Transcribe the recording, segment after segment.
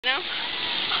No?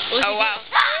 Oh, wow.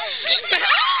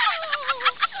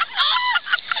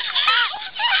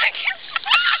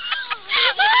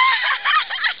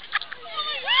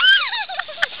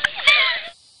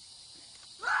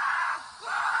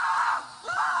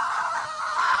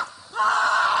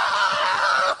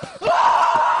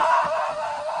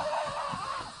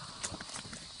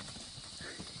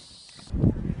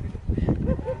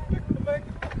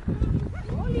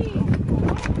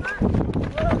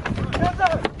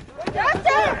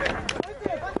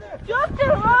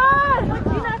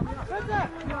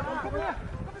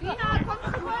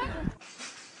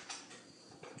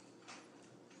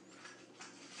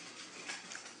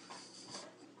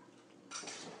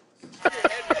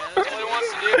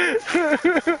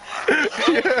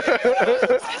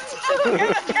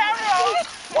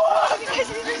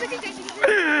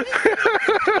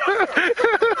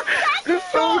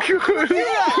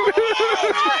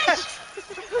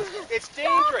 It's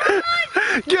dangerous.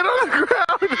 Get on the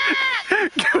ground.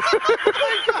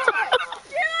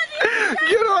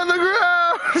 Get on the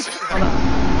ground.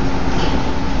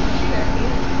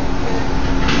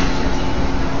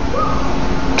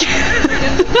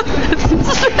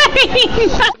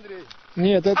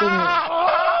 Нет, это не.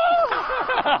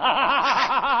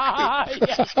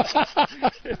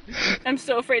 I'm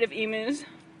so afraid of emus.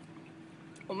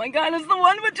 Oh my god, it's the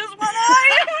one with just one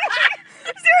eye!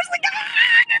 Seriously, get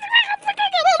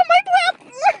out of my lap!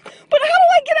 But how do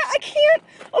I get out? I can't!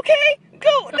 Okay,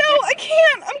 go! No, I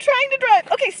can't! I'm trying to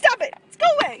drive! Okay, stop it! Go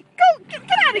away! Go! Get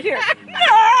out of here!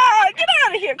 No! Get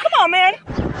out of here! Come on, man!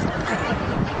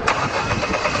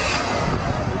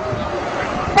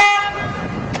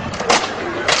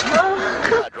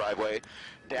 Driveway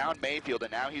down Mayfield,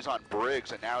 and now he's on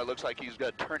Briggs, and now it looks like he's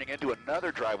turning into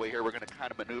another driveway here. We're going to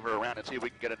kind of maneuver around and see if we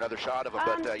can get another shot of him.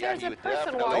 But yeah, he would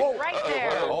definitely. Right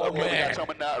there. Okay, we got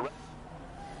someone. All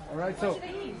right, so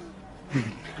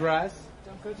grass.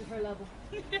 Don't go to her level.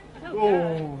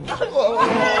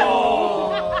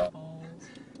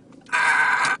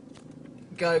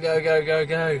 Go, go, go, go,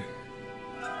 go.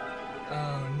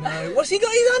 Oh no. What's he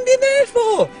got his hand in there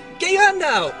for? Get your hand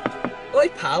out. Oi,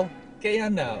 pal. Get your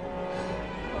hand out.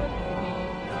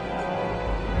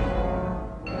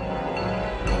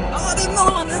 Oh, there's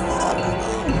another one. There's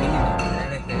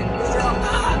another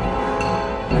one.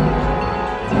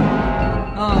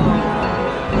 Oh.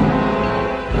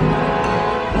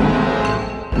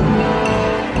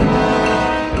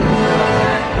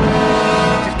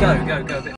 Just go, go, go a bit.